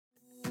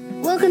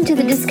Welcome to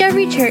the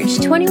Discovery Church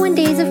 21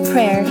 Days of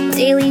Prayer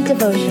Daily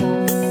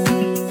Devotional.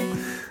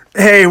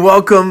 Hey,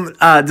 welcome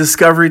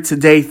Discovery to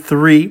day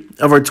 3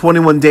 of our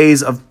 21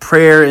 days of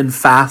prayer and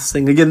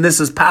fasting. Again, this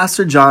is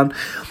Pastor John,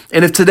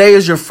 and if today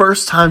is your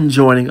first time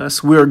joining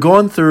us, we are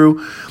going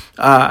through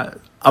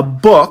a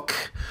book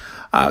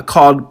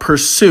called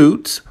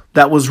Pursuit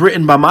that was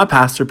written by my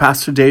pastor,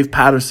 Pastor Dave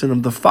Patterson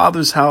of the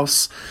Father's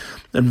House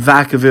in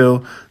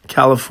Vacaville,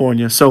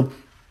 California. So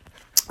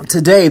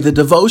today, the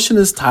devotion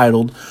is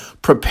titled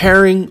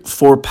Preparing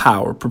for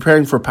Power.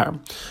 Preparing for Power.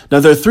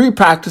 Now, there are 3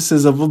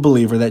 practices of a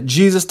believer that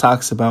Jesus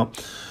talks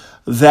about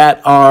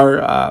that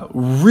are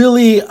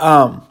really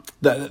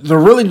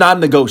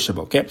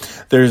non-negotiable. Okay,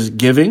 there's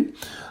giving,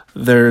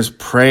 there's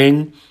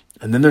praying,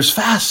 and then there's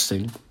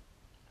fasting.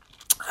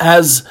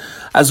 As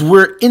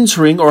we're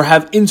entering or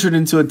have entered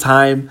into a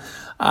time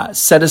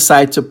set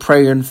aside to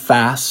pray and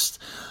fast,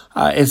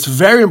 it's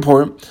very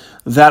important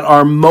that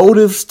our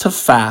motives to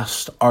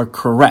fast are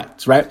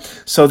correct, right?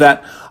 So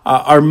that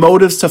our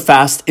motives to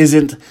fast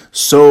isn't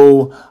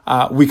so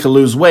we can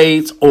lose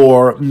weight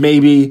or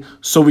maybe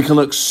so we can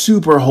look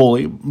super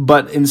holy,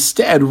 but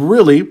instead,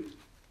 really,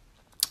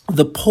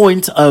 the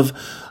point of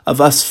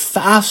us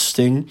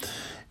fasting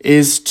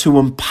is to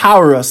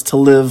empower us to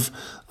live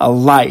a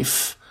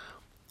life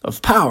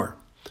of power.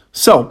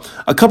 So,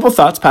 a couple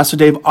thoughts Pastor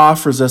Dave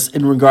offers us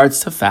in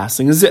regards to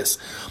fasting is this.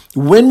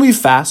 When we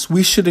fast,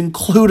 we should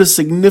include a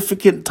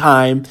significant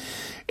time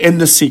in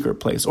the secret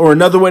place. Or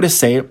another way to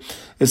say it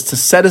is to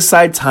set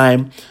aside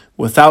time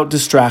without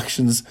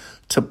distractions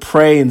to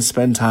pray and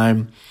spend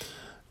time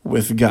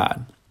with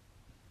God.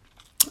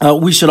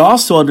 We should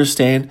also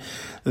understand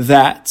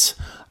that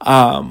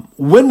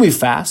when we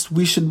fast,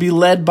 we should be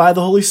led by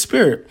the Holy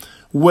Spirit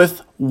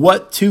with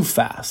what to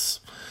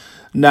fast.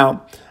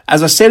 Now,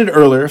 as I stated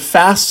earlier,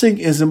 fasting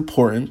is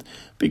important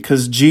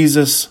because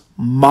Jesus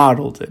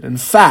modeled it. In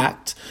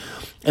fact,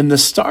 in the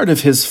start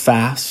of his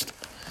fast,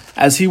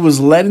 as he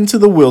was led into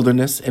the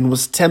wilderness and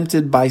was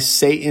tempted by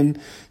Satan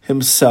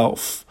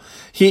himself,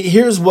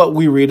 here's what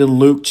we read in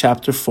Luke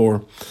chapter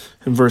 4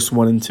 and verse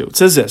 1 and 2. It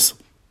says this,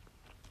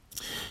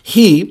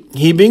 He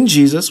being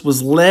Jesus,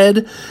 was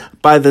led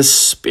by the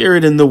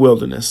Spirit in the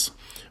wilderness,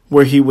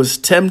 where he was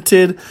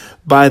tempted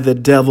by the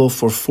devil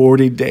for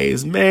 40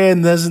 days.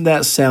 Man, doesn't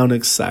that sound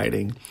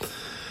exciting?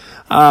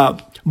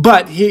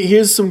 But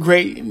here's some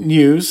great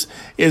news,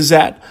 is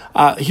that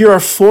here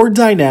are 4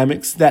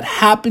 dynamics that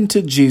happened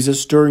to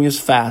Jesus during his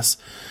fast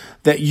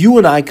that you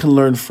and I can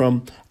learn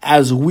from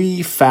as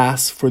we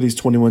fast for these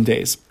 21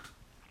 days.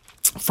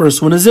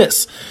 First one is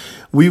this.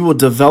 We will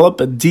develop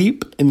a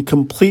deep and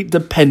complete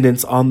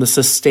dependence on the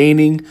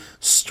sustaining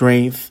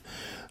strength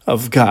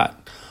of God.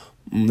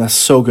 That's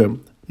so good.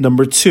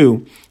 Number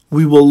 2,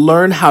 we will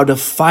learn how to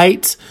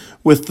fight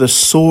with the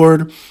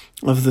sword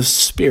of the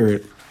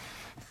Spirit.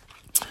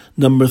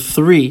 Number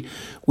 3,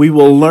 we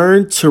will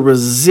learn to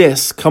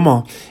resist,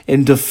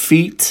 and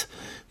defeat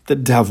the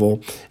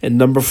devil. And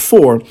number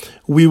 4,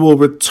 we will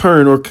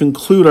return or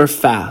conclude our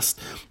fast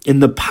in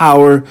the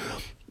power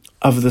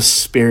of the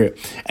Spirit.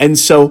 And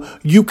so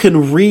you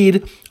can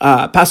read,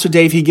 Pastor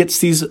Dave, he gets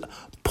these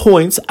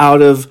points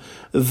out of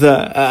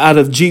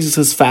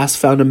Jesus' fast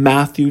found in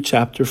Matthew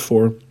chapter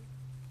 4.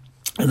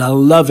 And I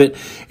love it.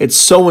 It's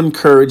so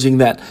encouraging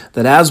that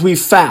as we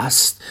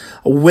fast,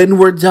 when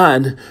we're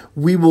done,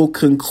 we will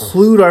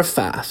conclude our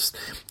fast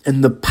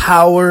in the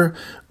power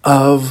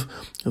of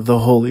the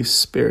Holy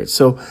Spirit.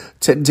 So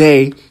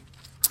today,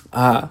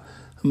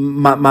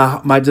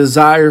 my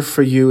desire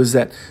for you is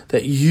that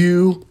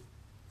you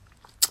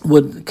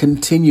would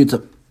continue to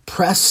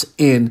press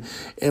in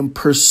and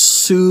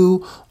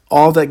pursue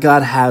all that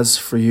God has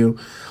for you.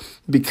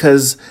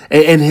 Because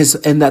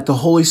and that the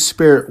Holy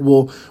Spirit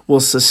will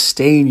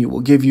sustain you,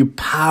 will give you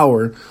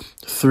power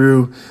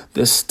through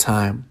this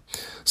time.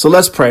 So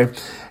let's pray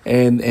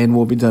and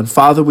we'll be done.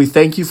 Father, we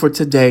thank you for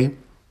today.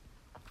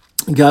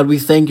 God, we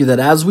thank you that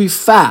as we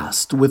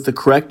fast with the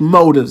correct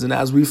motives and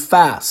as we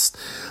fast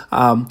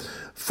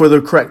for the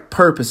correct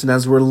purpose and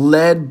as we're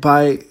led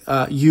by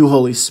you,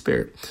 Holy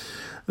Spirit,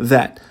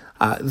 that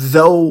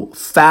though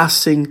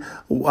fasting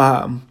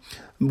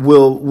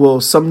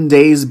will some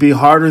days be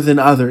harder than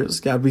others.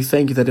 God, we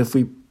thank you that if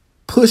we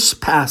push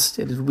past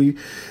it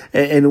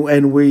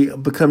and we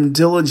become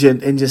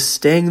diligent in just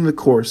staying the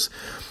course,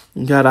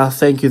 God, I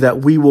thank you that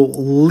we will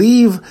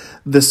leave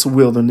this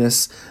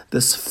wilderness,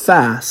 this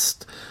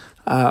fast,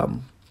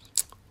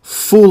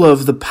 full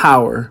of the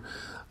power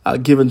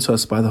given to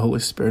us by the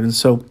Holy Spirit. And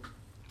so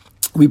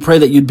we pray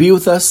that you'd be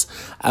with us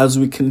as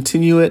we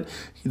continue it,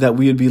 that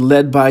we would be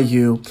led by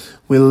you.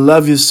 We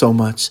love you so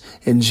much.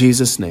 In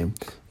Jesus' name,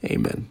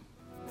 amen.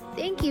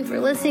 Thank you for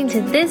listening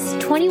to this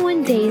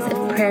 21 Days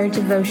of Prayer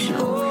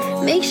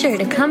devotional. Make sure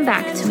to come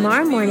back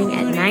tomorrow morning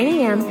at 9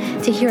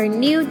 a.m. to hear a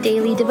new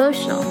daily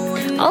devotional.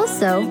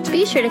 Also,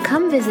 be sure to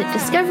come visit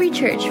Discovery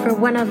Church for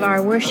one of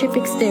our worship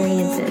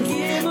experiences.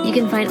 You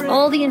can find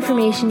all the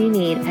information you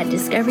need at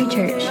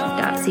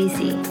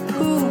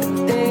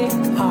discoverychurch.cc.